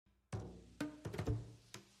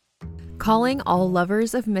Calling all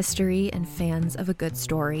lovers of mystery and fans of a good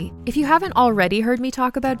story. If you haven't already heard me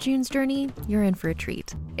talk about June's Journey, you're in for a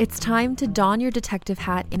treat. It's time to don your detective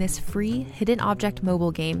hat in this free hidden object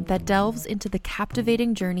mobile game that delves into the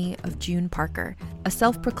captivating journey of June Parker, a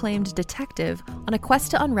self-proclaimed detective on a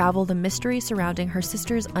quest to unravel the mystery surrounding her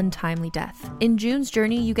sister's untimely death. In June's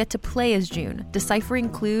Journey, you get to play as June, deciphering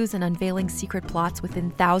clues and unveiling secret plots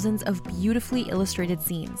within thousands of beautifully illustrated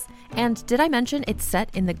scenes. And did I mention it's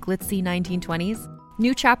set in the glitzy 1920s?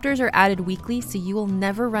 New chapters are added weekly, so you will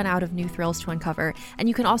never run out of new thrills to uncover, and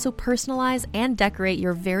you can also personalize and decorate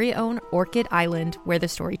your very own Orchid Island where the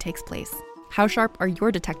story takes place. How sharp are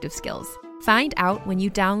your detective skills? Find out when you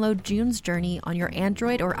download June's Journey on your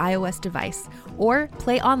Android or iOS device, or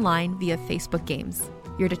play online via Facebook Games.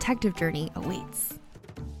 Your detective journey awaits.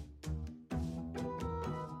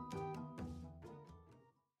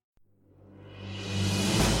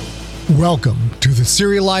 Welcome to the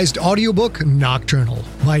serialized audiobook Nocturnal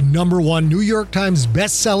by #1 New York Times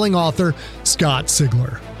best-selling author Scott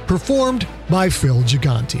Sigler, performed by Phil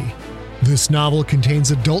Gigante. This novel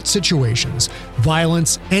contains adult situations,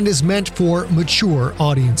 violence, and is meant for mature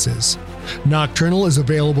audiences. Nocturnal is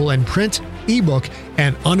available in print, ebook,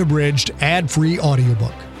 and unabridged ad-free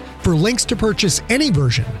audiobook. For links to purchase any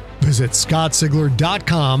version, visit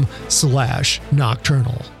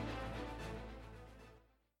scottsigler.com/nocturnal.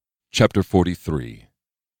 Chapter 43.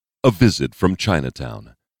 A Visit from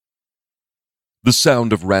Chinatown. The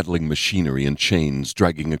sound of rattling machinery and chains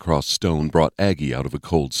dragging across stone brought Aggie out of a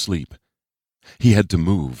cold sleep. He had to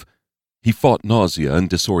move. He fought nausea and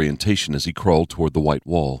disorientation as he crawled toward the white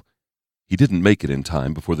wall. He didn't make it in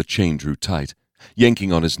time before the chain drew tight,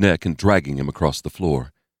 yanking on his neck and dragging him across the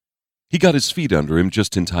floor. He got his feet under him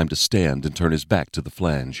just in time to stand and turn his back to the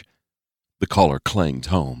flange. The collar clanged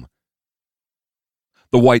home.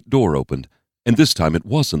 The white door opened, and this time it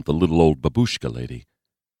wasn't the little old babushka lady.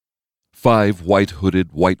 5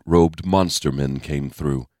 white-hooded, white-robed monster men came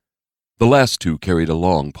through. The last 2 carried a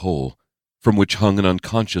long pole, from which hung an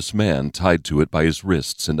unconscious man tied to it by his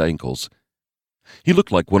wrists and ankles. He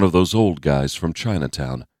looked like one of those old guys from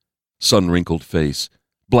Chinatown. Sun-wrinkled face,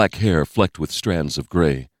 black hair flecked with strands of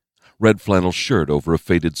gray, red flannel shirt over a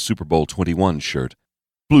faded Super Bowl 21 shirt,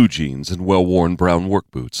 blue jeans and well-worn brown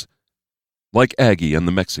work boots. Like Aggie and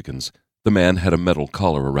the Mexicans, the man had a metal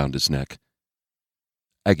collar around his neck.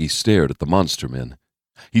 Aggie stared at the monster men.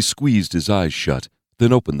 He squeezed his eyes shut,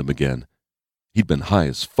 then opened them again. He'd been high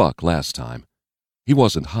as fuck last time. He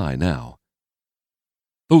wasn't high now.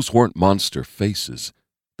 Those weren't monster faces.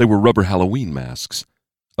 They were rubber Halloween masks.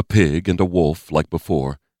 A pig and a wolf, like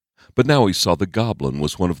before. But now he saw the goblin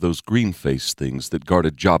was one of those green-faced things that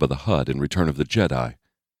guarded Jabba the Hutt in Return of the Jedi.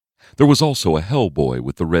 There was also a Hellboy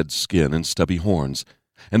with the red skin and stubby horns,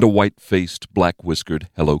 and a white-faced, black-whiskered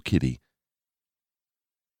Hello Kitty.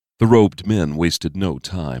 The robed men wasted no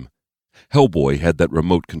time. Hellboy had that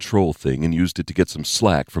remote control thing and used it to get some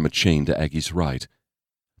slack from a chain to Aggie's right.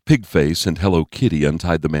 Pigface and Hello Kitty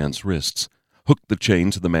untied the man's wrists, hooked the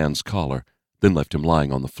chain to the man's collar, then left him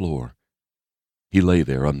lying on the floor. He lay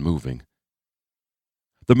there unmoving.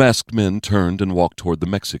 The masked men turned and walked toward the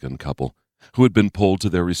Mexican couple, who had been pulled to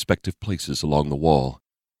their respective places along the wall.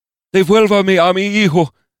 "Devuélvame a mi hijo,"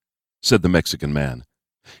 said the Mexican man,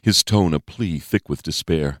 his tone a plea thick with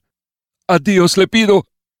despair. "A Dios le pido."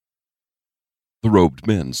 The robed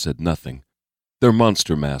men said nothing. Their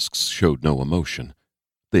monster masks showed no emotion.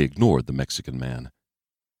 They ignored the Mexican man.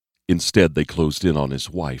 Instead, they closed in on his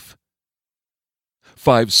wife.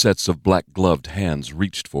 5 sets of black-gloved hands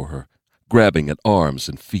reached for her, grabbing at arms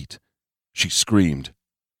and feet. She screamed.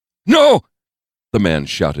 "No!" the man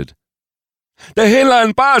shouted. "Déjenla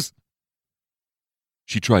en paz!"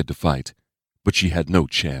 She tried to fight, but she had no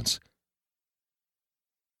chance.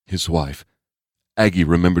 His wife. Aggie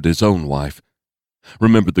remembered his own wife.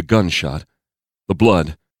 Remembered the gunshot, the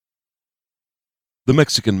blood. The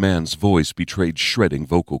Mexican man's voice betrayed shredding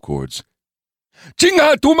vocal cords.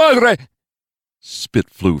 "Chinga tu madre!" Spit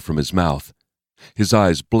flew from his mouth. His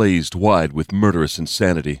eyes blazed wide with murderous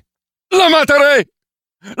insanity. "La mataré!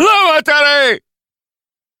 La mataré!"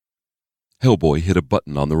 Hellboy hit a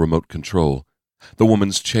button on the remote control. The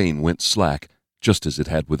woman's chain went slack, just as it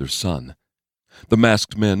had with her son. The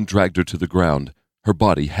masked men dragged her to the ground, her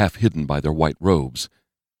body half hidden by their white robes.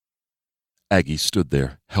 Aggie stood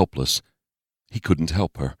there, helpless. He couldn't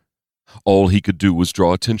help her. All he could do was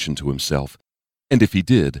draw attention to himself, and if he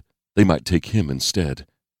did, they might take him instead.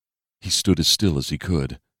 He stood as still as he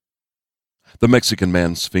could. The Mexican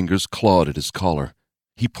man's fingers clawed at his collar.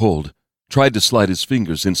 He pulled, tried to slide his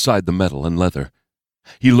fingers inside the metal and leather.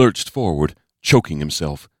 He lurched forward, choking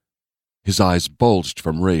himself. His eyes bulged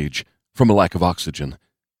from rage, from a lack of oxygen.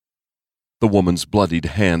 The woman's bloodied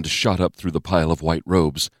hand shot up through the pile of white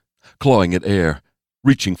robes, clawing at air,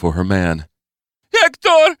 reaching for her man.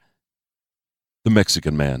 "Hector!" The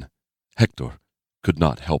Mexican man, Hector, could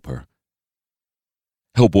not help her.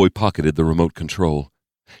 Hellboy pocketed the remote control.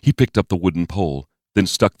 He picked up the wooden pole, then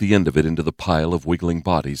stuck the end of it into the pile of wiggling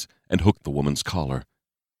bodies and hooked the woman's collar.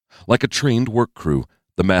 Like a trained work crew,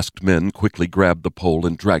 the masked men quickly grabbed the pole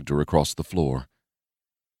and dragged her across the floor.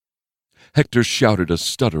 Hector shouted a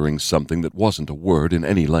stuttering something that wasn't a word in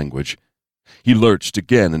any language. He lurched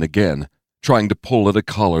again and again, trying to pull at a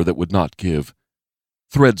collar that would not give.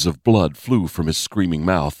 Threads of blood flew from his screaming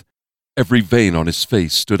mouth. Every vein on his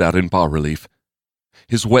face stood out in bas-relief.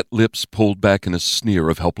 His wet lips pulled back in a sneer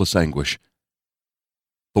of helpless anguish.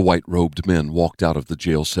 The white-robed men walked out of the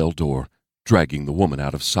jail cell door, dragging the woman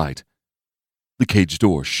out of sight. The cage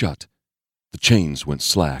door shut. The chains went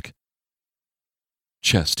slack.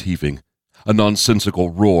 Chest heaving, a nonsensical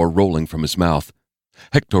roar rolling from his mouth,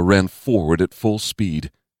 Hector ran forward at full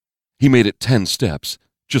speed. He made it 10 steps,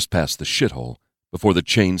 just past the shithole, before the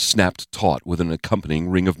chain snapped taut with an accompanying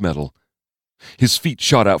ring of metal. His feet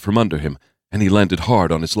shot out from under him, and he landed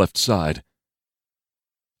hard on his left side.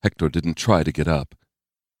 Hector didn't try to get up.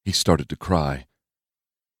 He started to cry.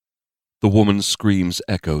 The woman's screams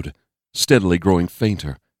echoed, steadily growing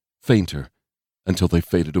fainter, fainter, until they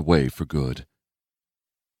faded away for good.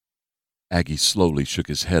 Aggie slowly shook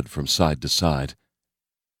his head from side to side.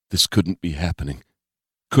 This couldn't be happening.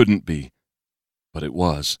 Couldn't be. But it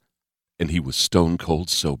was, and he was stone-cold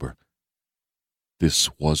sober. This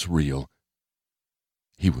was real.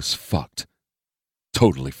 He was fucked.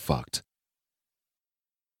 Totally fucked.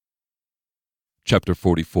 Chapter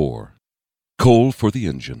 44. Coal for the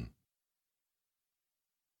Engine.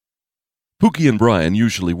 Pookie and Brian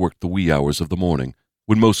usually worked the wee hours of the morning,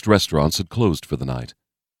 when most restaurants had closed for the night.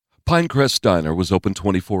 Pinecrest Diner was open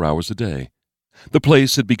 24 hours a day. The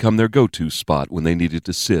place had become their go-to spot when they needed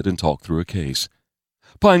to sit and talk through a case.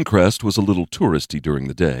 Pinecrest was a little touristy during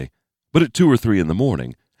the day, but at 2 or 3 in the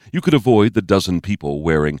morning, you could avoid the dozen people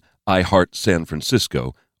wearing I Heart San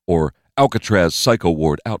Francisco or Alcatraz Psycho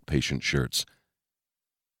Ward outpatient shirts.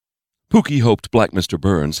 Pookie hoped Black Mr.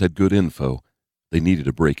 Burns had good info. They needed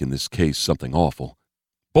a break in this case, something awful.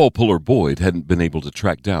 Ball puller Boyd hadn't been able to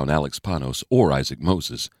track down Alex Panos or Isaac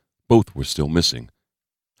Moses. Both were still missing.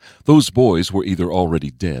 Those boys were either already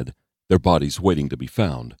dead, their bodies waiting to be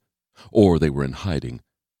found, or they were in hiding.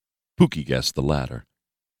 Pookie guessed the latter.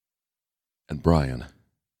 And Brian.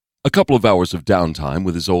 A couple of hours of downtime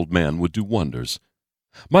with his old man would do wonders.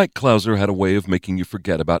 Mike Clouser had a way of making you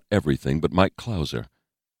forget about everything but Mike Clouser.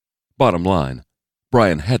 Bottom line,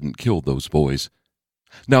 Brian hadn't killed those boys.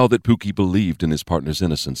 Now that Pookie believed in his partner's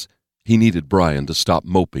innocence, he needed Brian to stop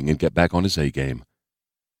moping and get back on his A-game.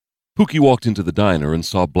 Pookie walked into the diner and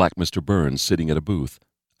saw Black Mr. Burns sitting at a booth,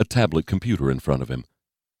 a tablet computer in front of him.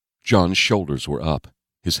 John's shoulders were up.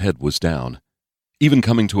 His head was down. Even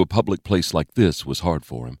coming to a public place like this was hard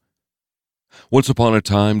for him. Once upon a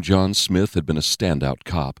time, John Smith had been a standout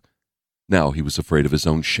cop. Now he was afraid of his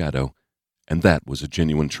own shadow, and that was a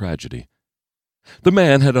genuine tragedy. The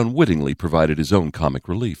man had unwittingly provided his own comic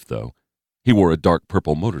relief, though. He wore a dark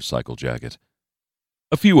purple motorcycle jacket.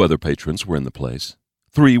 A few other patrons were in the place.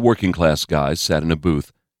 3 working-class guys sat in a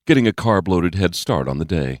booth, getting a carb-loaded head start on the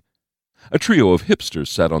day. A trio of hipsters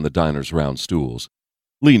sat on the diner's round stools,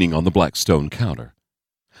 leaning on the black stone counter.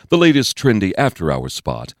 The latest trendy after-hours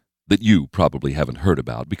spot, that you probably haven't heard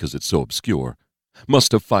about because it's so obscure,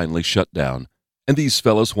 must have finally shut down, and these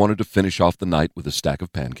fellas wanted to finish off the night with a stack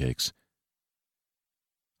of pancakes.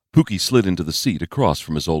 Pookie slid into the seat across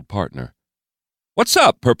from his old partner. "What's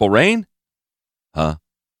up, Purple Rain?" "Huh?"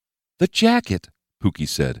 "The jacket," Pookie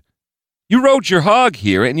said. "You rode your hog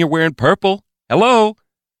here and you're wearing purple. Hello?"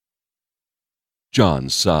 John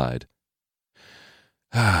sighed.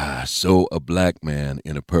 So a black man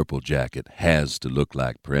in a purple jacket has to look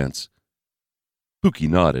like Prince." Pookie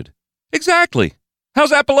nodded. "Exactly.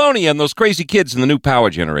 How's Apollonia and those crazy kids in the new power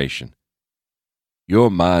generation?"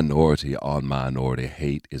 "Your minority on minority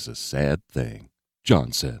hate is a sad thing,"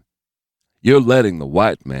 John said. "You're letting the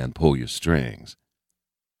white man pull your strings.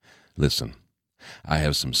 Listen, I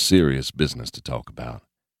have some serious business to talk about.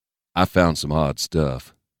 I found some odd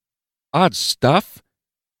stuff." "Odd stuff?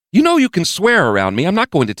 You know you can swear around me. I'm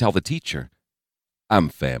not going to tell the teacher." "I'm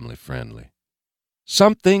family friendly."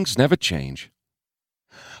 "Some things never change."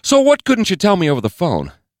 "So what couldn't you tell me over the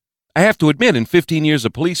phone? I have to admit, in 15 years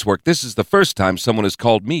of police work, this is the first time someone has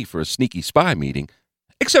called me for a sneaky spy meeting.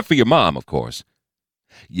 Except for your mom, of course."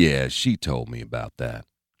 "Yeah, she told me about that,"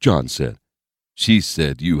 John said. "She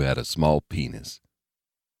said you had a small penis."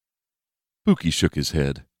 Pookie shook his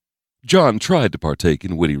head. John tried to partake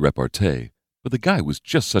in witty repartee, but the guy was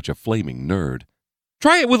just such a flaming nerd.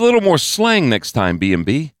 Try it with a little more slang next time,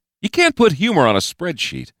 B&B. You can't put humor on a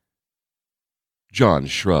spreadsheet. John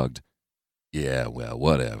shrugged. Yeah, well,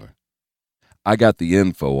 whatever. I got the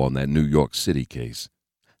info on that New York City case.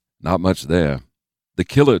 Not much there. The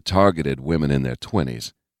killer targeted women in their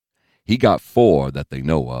 20s. He got 4 that they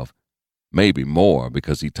know of. Maybe more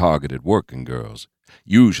because he targeted working girls,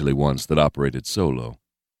 usually ones that operated solo.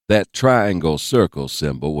 That triangle circle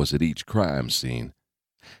symbol was at each crime scene.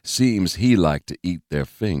 Seems he liked to eat their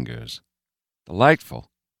fingers. Delightful,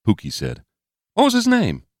 Pookie said. What was his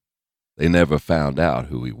name? They never found out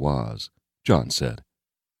who he was, John said.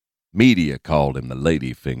 Media called him the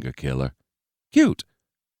Ladyfinger Killer. Cute.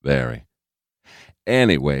 Very.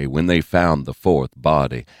 Anyway, when they found the 4th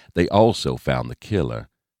body, they also found the killer.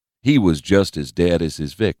 He was just as dead as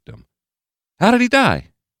his victim. How did he die?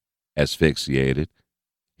 Asphyxiated.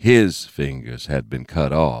 His fingers had been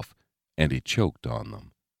cut off, and he choked on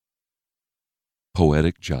them.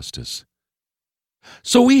 Poetic justice.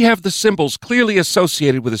 So we have the symbols clearly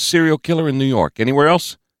associated with a serial killer in New York. Anywhere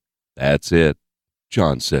else? That's it,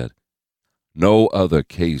 John said. No other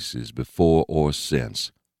cases before or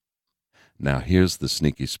since. Now here's the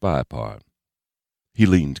sneaky spy part. He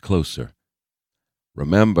leaned closer.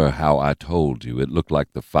 Remember how I told you it looked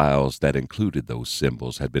like the files that included those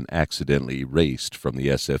symbols had been accidentally erased from the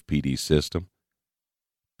SFPD system?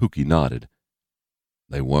 Pookie nodded.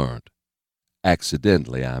 They weren't.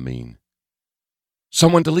 Accidentally, I mean.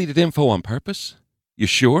 Someone deleted info on purpose? You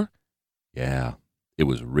sure? Yeah, it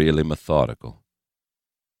was really methodical.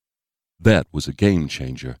 That was a game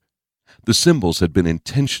changer. The symbols had been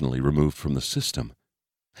intentionally removed from the system.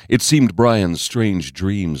 It seemed Brian's strange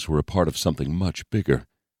dreams were a part of something much bigger.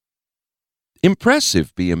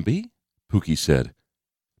 Impressive, B&B, Pookie said.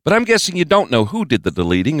 But I'm guessing you don't know who did the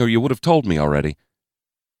deleting, or you would have told me already.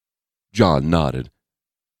 John nodded.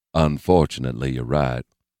 Unfortunately, you're right.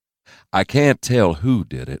 I can't tell who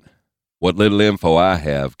did it. What little info I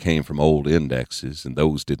have came from old indexes, and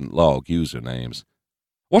those didn't log usernames.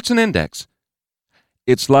 What's an index?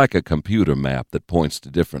 It's like a computer map that points to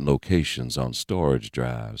different locations on storage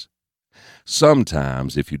drives.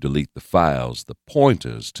 Sometimes, if you delete the files, the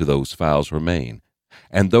pointers to those files remain,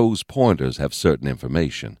 and those pointers have certain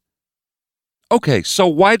information. Okay, so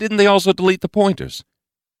why didn't they also delete the pointers?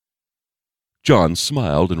 John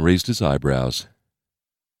smiled and raised his eyebrows.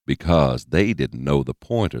 Because they didn't know the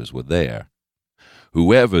pointers were there.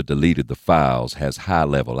 Whoever deleted the files has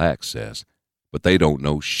high-level access, but they don't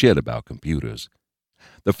know shit about computers.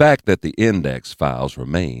 The fact that the index files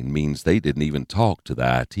remain means they didn't even talk to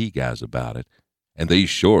the IT guys about it, and they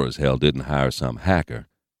sure as hell didn't hire some hacker.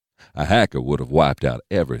 A hacker would have wiped out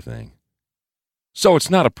everything. So it's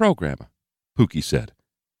not a programmer, Pookie said.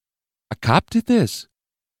 A cop did this?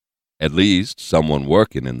 At least someone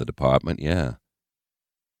working in the department, yeah.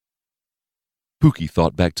 Pookie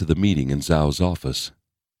thought back to the meeting in Zhao's office,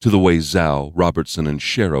 to the way Zhao, Robertson, and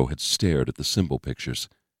Shero had stared at the symbol pictures.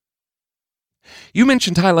 You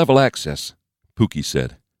mentioned high-level access, Pookie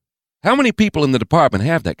said. How many people in the department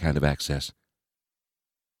have that kind of access?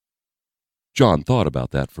 John thought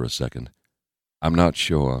about that for a second. I'm not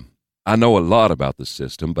sure. I know a lot about the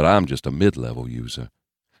system, but I'm just a mid-level user.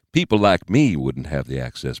 People like me wouldn't have the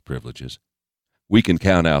access privileges. We can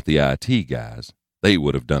count out the IT guys. They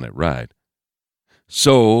would have done it right.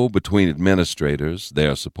 So, between administrators,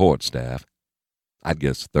 their support staff, I'd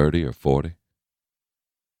guess 30 or 40.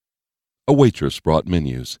 A waitress brought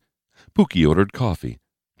menus. Pookie ordered coffee.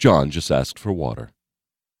 John just asked for water.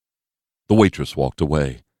 The waitress walked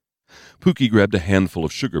away. Pookie grabbed a handful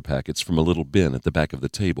of sugar packets from a little bin at the back of the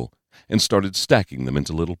table and started stacking them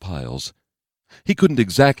into little piles. He couldn't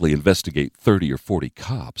exactly investigate 30 or 40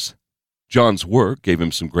 cops. John's work gave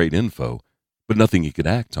him some great info, but nothing he could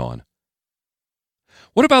act on.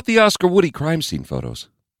 What about the Oscar Woody crime scene photos?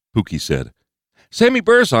 Pookie said. Sammy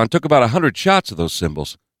Burzon took about 100 shots of those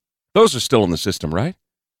symbols. Those are still in the system, right?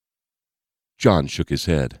 John shook his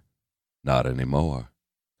head. Not anymore.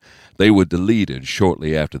 They were deleted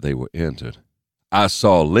shortly after they were entered. I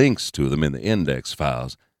saw links to them in the index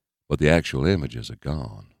files, but the actual images are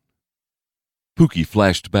gone. Pookie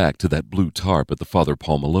flashed back to that blue tarp at the Father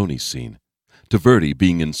Paul Maloney scene, to Verdi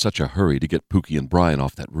being in such a hurry to get Pookie and Brian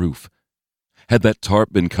off that roof. Had that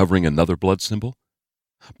tarp been covering another blood symbol?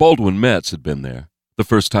 Baldwin Metz had been there, the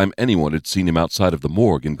first time anyone had seen him outside of the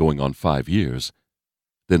morgue in going on 5 years.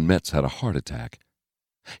 Then Metz had a heart attack.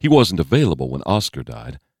 He wasn't available when Oscar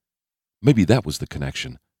died. Maybe that was the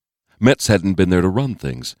connection. Metz hadn't been there to run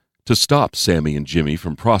things, to stop Sammy and Jimmy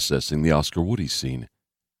from processing the Oscar Woody scene.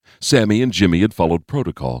 Sammy and Jimmy had followed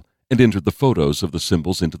protocol and entered the photos of the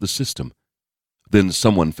symbols into the system. Then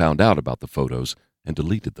someone found out about the photos and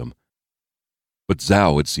deleted them. But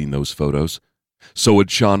Zhao had seen those photos. So had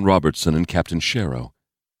Sean Robertson and Captain Sharrow.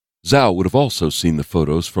 Zhao would have also seen the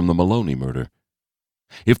photos from the Maloney murder.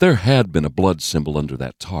 If there had been a blood symbol under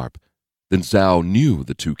that tarp, then Zhao knew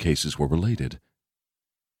the two cases were related.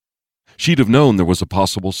 She'd have known there was a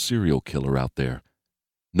possible serial killer out there.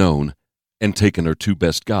 Known, and taken her two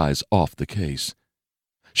best guys off the case.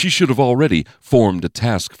 She should have already formed a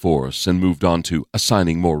task force and moved on to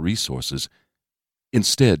assigning more resources.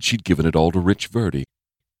 Instead, she'd given it all to Rich Verdi.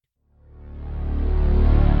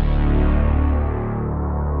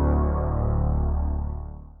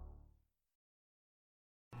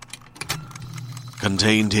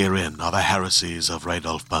 Contained herein are the heresies of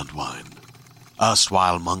Radolf Burntwine,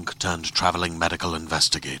 erstwhile monk turned traveling medical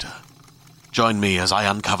investigator. Join me as I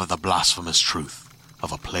uncover the blasphemous truth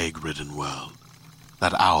of a plague-ridden world,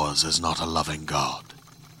 that ours is not a loving God,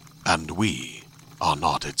 and we are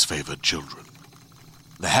not its favored children.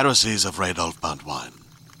 The heresies of Radolf Burntwine,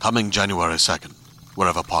 coming January 2nd,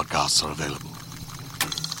 wherever podcasts are available.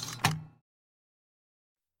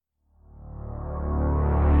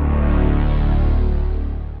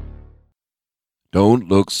 Don't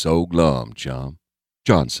look so glum, chum,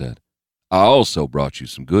 John said. I also brought you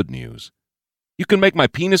some good news. You can make my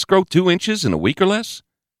penis grow 2 inches in a week or less?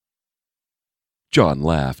 John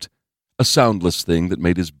laughed, a soundless thing that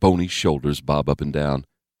made his bony shoulders bob up and down.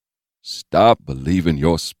 Stop believing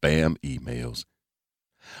your spam emails.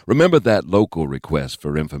 Remember that local request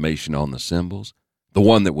for information on the symbols? The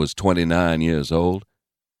one that was 29 years old?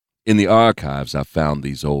 In the archives, I found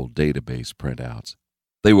these old database printouts.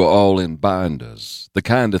 They were all in binders, the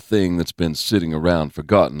kind of thing that's been sitting around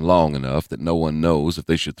forgotten long enough that no one knows if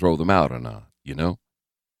they should throw them out or not, you know?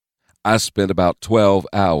 I spent about 12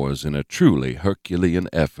 hours in a truly Herculean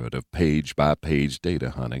effort of page-by-page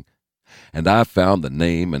data hunting, and I found the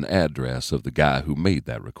name and address of the guy who made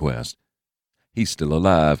that request. He's still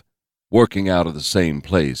alive, working out of the same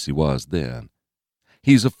place he was then.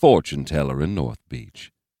 He's a fortune teller in North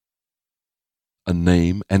Beach. A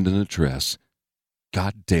name and an address.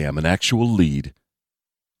 God damn, an actual lead.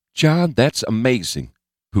 John, that's amazing,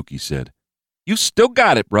 Pookie said. You still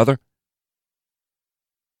got it, brother.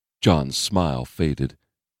 John's smile faded.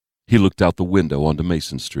 He looked out the window onto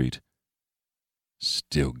Mason Street.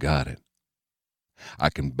 Still got it. I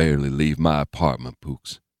can barely leave my apartment,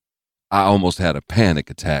 Pooks. I almost had a panic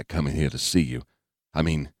attack coming here to see you. I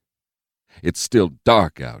mean, it's still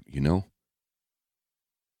dark out, you know?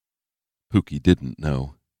 Pookie didn't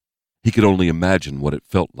know. He could only imagine what it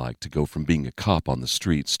felt like to go from being a cop on the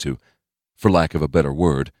streets to, for lack of a better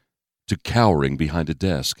word, to cowering behind a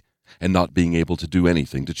desk and not being able to do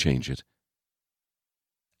anything to change it.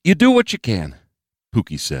 You do what you can,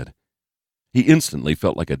 Pookie said. He instantly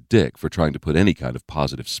felt like a dick for trying to put any kind of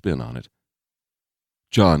positive spin on it.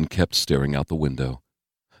 John kept staring out the window.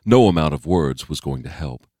 No amount of words was going to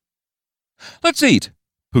help. Let's eat,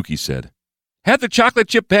 Pookie said. Had the chocolate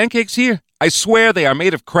chip pancakes here? I swear they are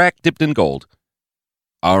made of crack dipped in gold.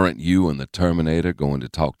 Aren't you and the Terminator going to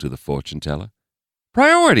talk to the fortune teller?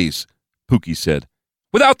 Priorities, Pookie said.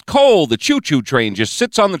 Without coal, the choo-choo train just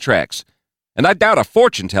sits on the tracks. And I doubt a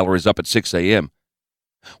fortune teller is up at 6 a.m.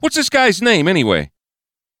 What's this guy's name, anyway?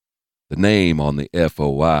 The name on the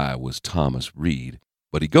FOI was Thomas Reed,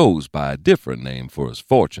 but he goes by a different name for his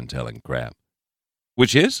fortune-telling crap.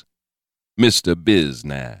 Which is? Mr.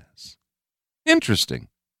 Biznaz. Interesting,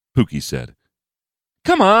 Pookie said.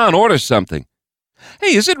 Come on, order something.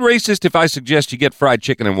 Hey, is it racist if I suggest you get fried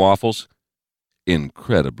chicken and waffles?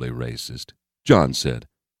 Incredibly racist, John said.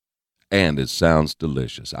 And it sounds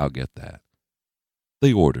delicious, I'll get that.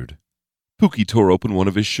 They ordered. Pookie tore open one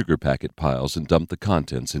of his sugar packet piles and dumped the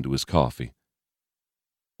contents into his coffee.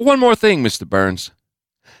 One more thing, Mr. Burns.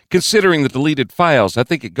 Considering the deleted files, I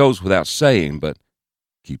think it goes without saying, but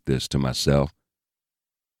keep this to myself.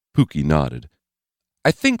 Pookie nodded. I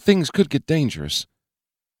think things could get dangerous.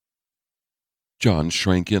 John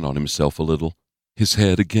shrank in on himself a little, his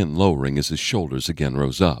head again lowering as his shoulders again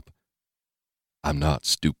rose up. I'm not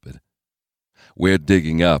stupid. We're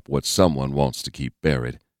digging up what someone wants to keep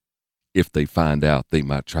buried. If they find out, they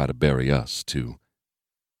might try to bury us, too.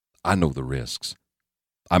 I know the risks.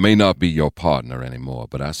 I may not be your partner anymore,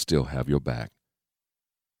 but I still have your back.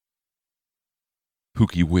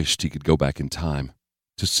 Pookie wished he could go back in time,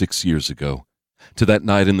 to 6 years ago, to that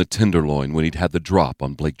night in the Tenderloin when he'd had the drop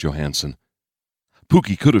on Blake Johansson.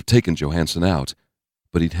 Pookie could have taken Johansson out,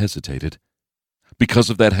 but he'd hesitated. Because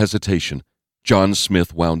of that hesitation, John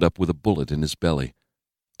Smith wound up with a bullet in his belly.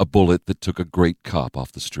 a bullet that took a great cop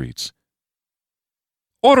off the streets.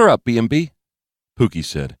 "Order up, B&B," Pookie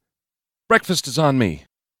said. "Breakfast is on me."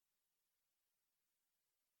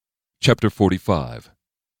 Chapter 45.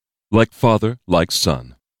 Like Father, Like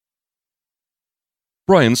Son.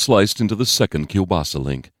 Brian sliced into the second kielbasa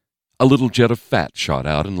link. A little jet of fat shot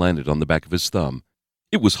out and landed on the back of his thumb.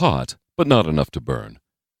 It was hot, but not enough to burn.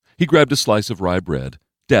 He grabbed a slice of rye bread,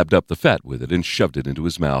 dabbed up the fat with it, and shoved it into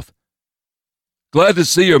his mouth. "Glad to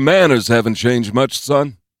see your manners haven't changed much,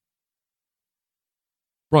 son."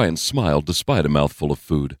 Brian smiled despite a mouthful of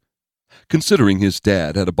food. Considering his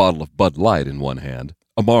dad had a bottle of Bud Light in one hand,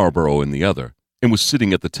 a Marlboro in the other, and was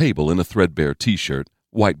sitting at the table in a threadbare t-shirt,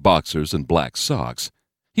 white boxers, and black socks,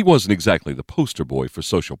 he wasn't exactly the poster boy for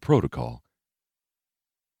social protocol.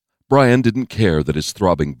 Brian didn't care that his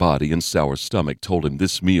throbbing body and sour stomach told him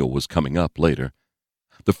this meal was coming up later.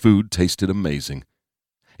 The food tasted amazing.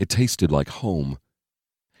 It tasted like home.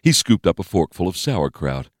 He scooped up a forkful of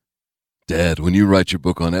sauerkraut. "Dad, when you write your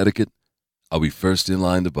book on etiquette, I'll be first in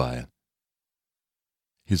line to buy it."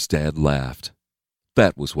 His dad laughed.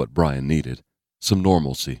 That was what Brian needed, some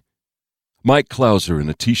normalcy. Mike Clauser in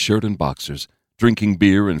a t-shirt and boxers, drinking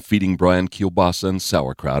beer and feeding Brian kielbasa and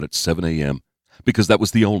sauerkraut at 7 a.m., because that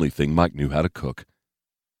was the only thing Mike knew how to cook.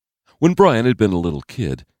 When Brian had been a little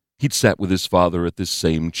kid, he'd sat with his father at this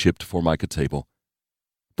same chipped Formica table.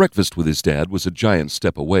 Breakfast with his dad was a giant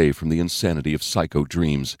step away from the insanity of psycho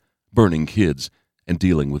dreams, burning kids, and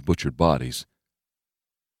dealing with butchered bodies.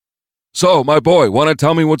 "So, my boy, want to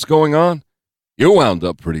tell me what's going on? You're wound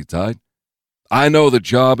up pretty tight. I know the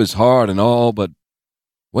job is hard and all, but,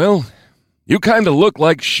 well, you kind of look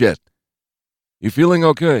like shit. You feeling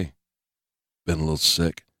okay?" "Been a little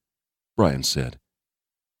sick," Brian said.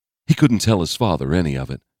 He couldn't tell his father any of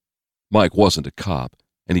it. Mike wasn't a cop,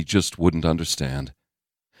 and he just wouldn't understand.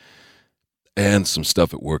 "And some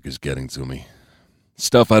stuff at work is getting to me.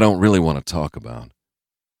 Stuff I don't really want to talk about."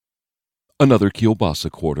 Another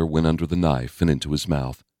kielbasa quarter went under the knife and into his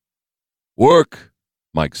mouth. "Work,"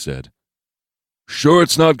 Mike said. "Sure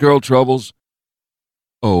it's not girl troubles?"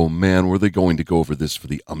 Oh, man, were they going to go over this for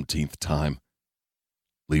the umpteenth time?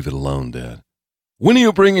 "Leave it alone, Dad." "When are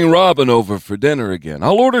you bringing Robin over for dinner again?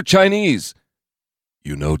 I'll order Chinese."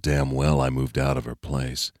 "You know damn well I moved out of her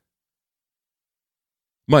place."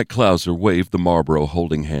 Mike Clauser waved the Marlboro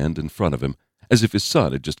holding hand in front of him, as if his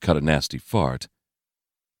son had just cut a nasty fart.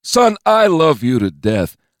 "Son, I love you to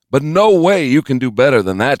death, but no way you can do better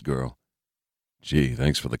than that girl." "Gee,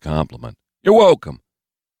 thanks for the compliment." "You're welcome."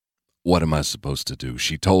 "What am I supposed to do?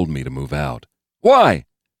 She told me to move out." "Why?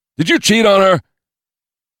 Did you cheat on her?"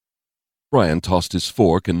 Brian tossed his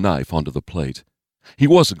fork and knife onto the plate. He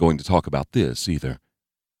wasn't going to talk about this, either.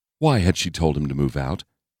 Why had she told him to move out?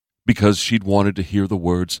 Because she'd wanted to hear the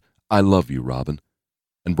words, "I love you, Robin,"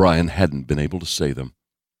 and Brian hadn't been able to say them.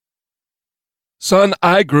 "Son,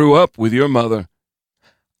 I grew up with your mother.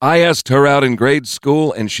 I asked her out in grade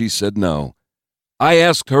school, and she said no. I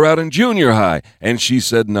asked her out in junior high, and she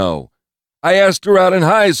said no. I asked her out in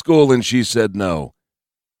high school, and she said no.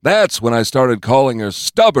 That's when I started calling her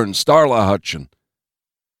stubborn Starla Hutchin."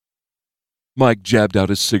 Mike jabbed out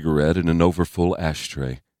his cigarette in an overfull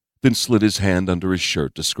ashtray, then slid his hand under his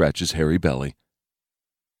shirt to scratch his hairy belly.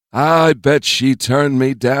 "I bet she turned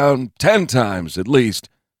me down 10 times at least,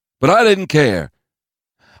 but I didn't care.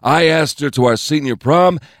 I asked her to our senior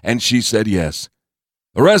prom, and she said yes.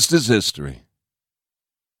 The rest is history."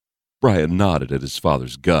 Brian nodded at his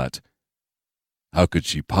father's gut. How could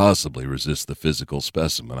she possibly resist the physical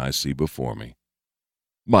specimen I see before me?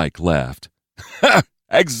 Mike laughed.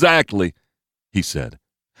 "Exactly," he said,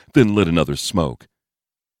 then lit another smoke.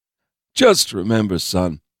 "Just remember,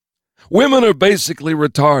 son, women are basically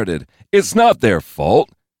retarded. It's not their fault.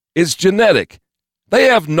 It's genetic. They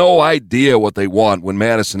have no idea what they want when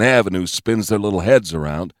Madison Avenue spins their little heads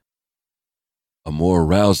around." A more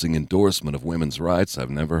rousing endorsement of women's rights I've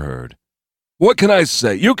never heard. What can I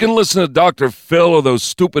say? You can listen to Dr. Phil or those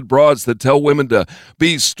stupid broads that tell women to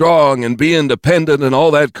be strong and be independent and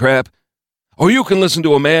all that crap. Or you can listen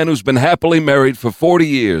to a man who's been happily married for 40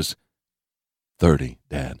 years. 30,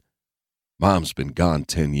 Dad. Mom's been gone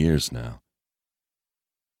 10 years now.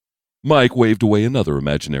 Mike waved away another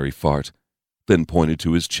imaginary fart, then pointed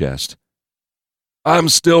to his chest. "I'm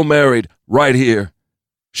still married, right here.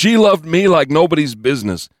 She loved me like nobody's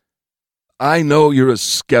business. I know you're a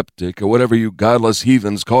skeptic or whatever you godless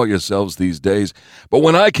heathens call yourselves these days, but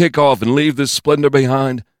when I kick off and leave this splendor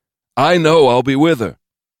behind, I know I'll be with her.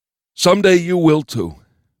 Someday you will too.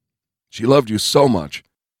 She loved you so much."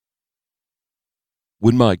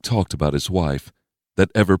 When Mike talked about his wife, that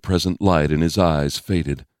ever-present light in his eyes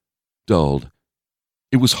faded, dulled.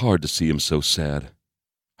 It was hard to see him so sad.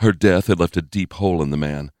 Her death had left a deep hole in the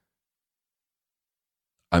man.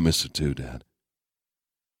 I miss her too, Dad.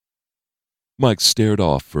 Mike stared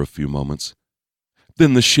off for a few moments.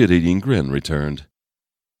 Then the shit-eating grin returned.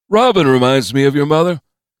 Robin reminds me of your mother.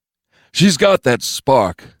 She's got that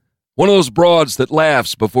spark. One of those broads that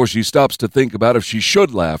laughs before she stops to think about if she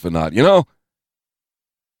should laugh or not, you know?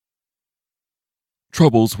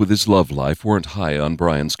 Troubles with his love life weren't high on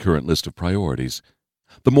Brian's current list of priorities.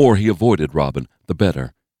 The more he avoided Robin, the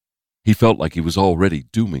better. He felt like he was already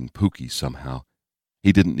dooming Pookie somehow.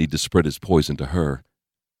 He didn't need to spread his poison to her.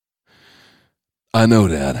 I know,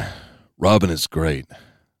 Dad. Robin is great.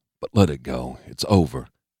 But let it go. It's over.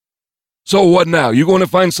 So what now? You going to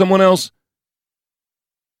find someone else?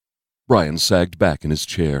 Brian sagged back in his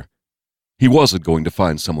chair. He wasn't going to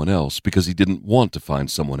find someone else because he didn't want to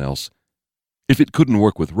find someone else. If it couldn't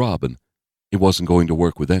work with Robin, it wasn't going to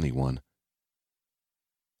work with anyone.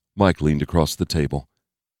 Mike leaned across the table.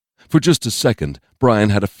 For just a second, Brian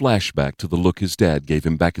had a flashback to the look his dad gave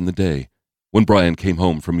him back in the day, when Brian came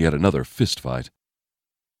home from yet another fistfight.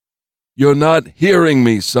 You're not hearing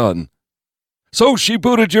me, son. So she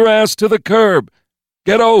booted your ass to the curb.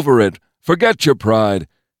 Get over it. Forget your pride.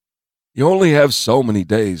 You only have so many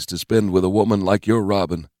days to spend with a woman like your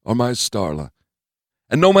Robin or my Starla.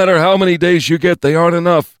 And no matter how many days you get, they aren't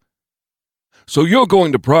enough. So you're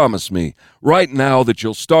going to promise me right now that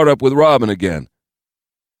you'll start up with Robin again.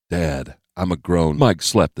 Dad, I'm a grown... Mike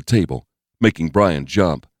slapped the table, making Brian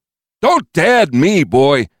jump. Don't dad me,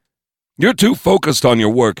 boy. You're too focused on your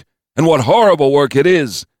work, and what horrible work it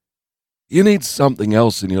is. You need something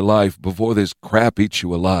else in your life before this crap eats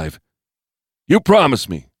you alive. You promise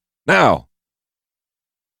me. Now.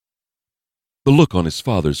 The look on his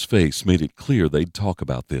father's face made it clear they'd talk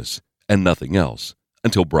about this, and nothing else,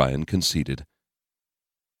 until Brian conceded.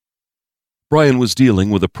 Brian was dealing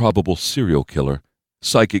with a probable serial killer,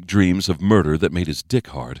 psychic dreams of murder that made his dick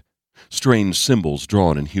hard, strange symbols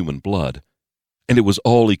drawn in human blood, and it was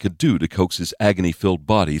all he could do to coax his agony-filled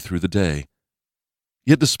body through the day.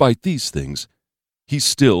 Yet despite these things, he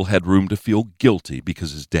still had room to feel guilty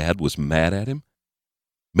because his dad was mad at him.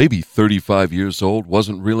 Maybe 35 years old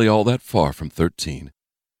wasn't really all that far from 13.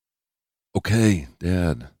 Okay,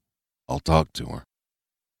 Dad, I'll talk to her.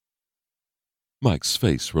 Mike's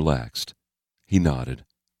face relaxed. He nodded.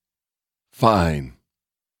 Fine.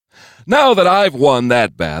 Now that I've won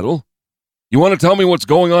that battle, you want to tell me what's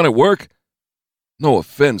going on at work? No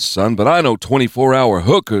offense, son, but I know 24-hour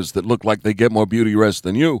hookers that look like they get more beauty rest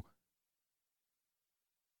than you.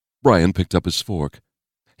 Brian picked up his fork.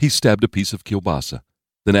 He stabbed a piece of kielbasa,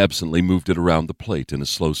 then absently moved it around the plate in a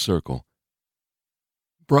slow circle.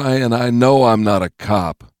 Brian, I know I'm not a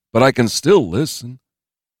cop, but I can still listen.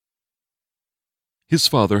 His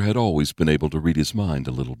father had always been able to read his mind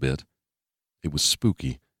a little bit. It was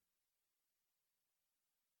spooky.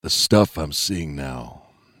 The stuff I'm seeing now,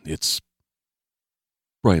 it's...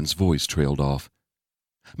 Brian's voice trailed off.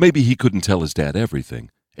 Maybe he couldn't tell his dad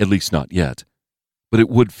everything, at least not yet, but it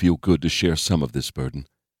would feel good to share some of this burden.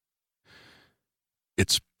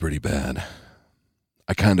 It's pretty bad.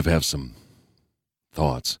 I kind of have some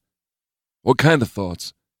thoughts. What kind of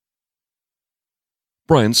thoughts?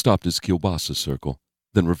 Brian stopped his kielbasa circle,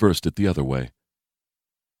 then reversed it the other way.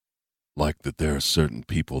 Like that there are certain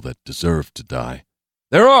people that deserve to die.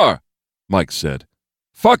 There are, Mike said.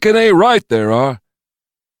 Fucking A right there are.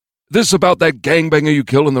 This about that gangbanger you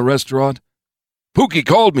killed in the restaurant? Pookie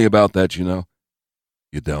called me about that, you know.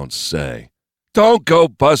 You don't say. Don't go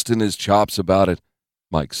busting his chops about it,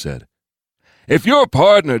 Mike said. If your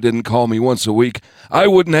partner didn't call me once a week, I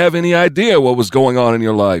wouldn't have any idea what was going on in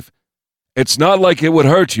your life. It's not like it would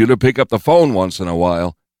hurt you to pick up the phone once in a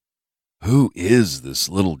while. Who is this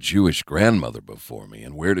little Jewish grandmother before me,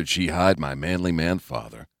 and where did she hide my manly man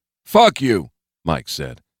father? Fuck you, Mike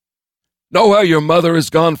said. Know how your mother is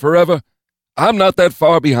gone forever? I'm not that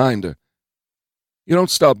far behind her. You don't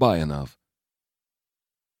stop by enough.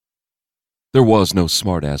 There was no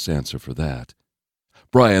smart-ass answer for that.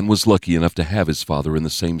 Brian was lucky enough to have his father in the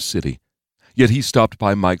same city, yet he stopped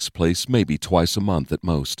by Mike's place maybe twice a month at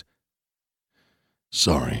most.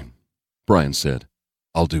 Sorry, Brian said.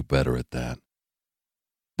 I'll do better at that.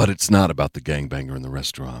 But it's not about the gangbanger in the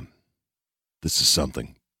restaurant. This is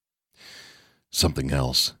something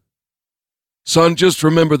else. Son, just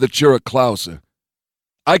remember that you're a Klauser.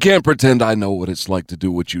 I can't pretend I know what it's like to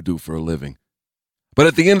do what you do for a living. But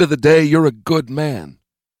at the end of the day, you're a good man.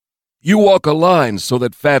 You walk a line so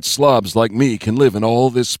that fat slobs like me can live in all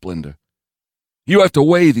this splendor. You have to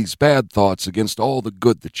weigh these bad thoughts against all the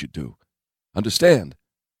good that you do. Understand?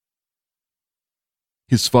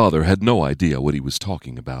 His father had no idea what he was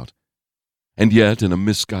talking about. And yet, in a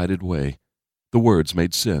misguided way, the words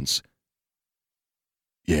made sense.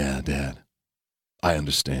 Yeah, Dad, I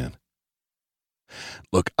understand.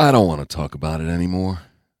 Look, I don't want to talk about it anymore.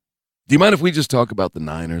 Do you mind if we just talk about the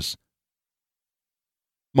Niners?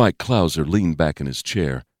 Mike Clouser leaned back in his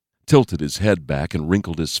chair, tilted his head back, and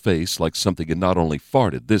wrinkled his face like something had not only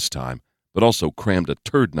farted this time, but also crammed a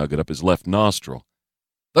turd nugget up his left nostril.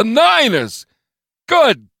 The Niners!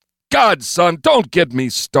 Good God, son, don't get me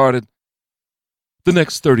started. The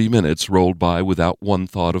next 30 minutes rolled by without one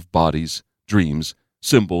thought of bodies, dreams,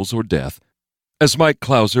 symbols, or death, as Mike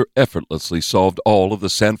Clouser effortlessly solved all of the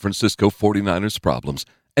San Francisco 49ers problems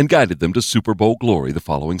and guided them to Super Bowl glory the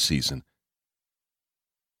following season.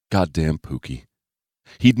 Goddamn Pookie.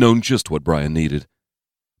 He'd known just what Brian needed.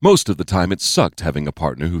 Most of the time it sucked having a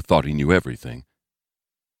partner who thought he knew everything.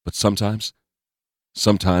 But sometimes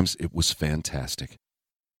it was fantastic.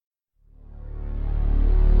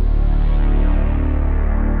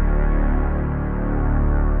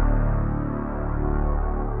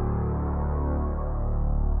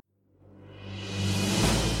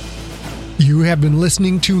 You have been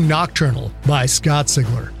listening to Nocturnal by Scott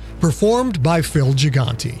Sigler, performed by Phil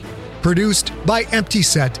Gigante, produced by Empty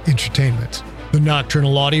Set Entertainment. The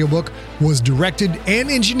Nocturnal audiobook was directed and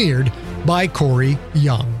engineered by Corey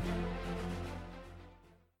Young.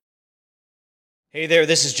 Hey there,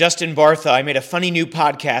 this is Justin Bartha. I made a funny new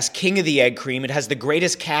podcast, King of the Egg Cream. It has the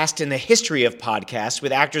greatest cast in the history of podcasts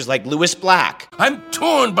with actors like Louis Black. I'm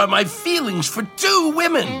torn by my feelings for two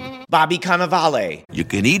women. Bobby Cannavale. You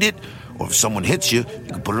can eat it, or if someone hits you,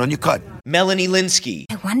 you can put it on your cut. Melanie Linsky.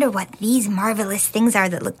 I wonder what these marvelous things are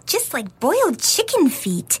that look just like boiled chicken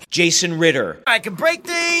feet. Jason Ritter. I can break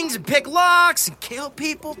things and pick locks and kill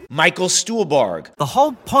people. Michael Stuhlbarg. The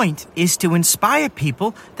whole point is to inspire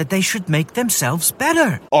people that they should make themselves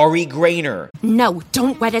better. Ari Grainer. No,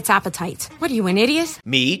 don't whet its appetite. What are you, an idiot?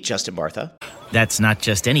 Me, Justin Bartha. That's not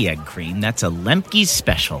just any egg cream, that's a Lemke's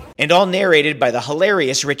special. And all narrated by the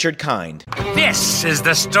hilarious Richard Kind. This is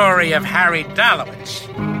the story of Harry Dalowitz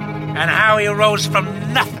and how he rose from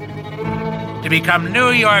nothing to become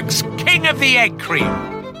New York's King of the Egg Cream.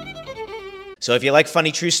 So if you like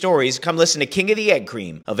funny true stories, come listen to King of the Egg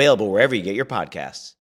Cream, available wherever you get your podcasts.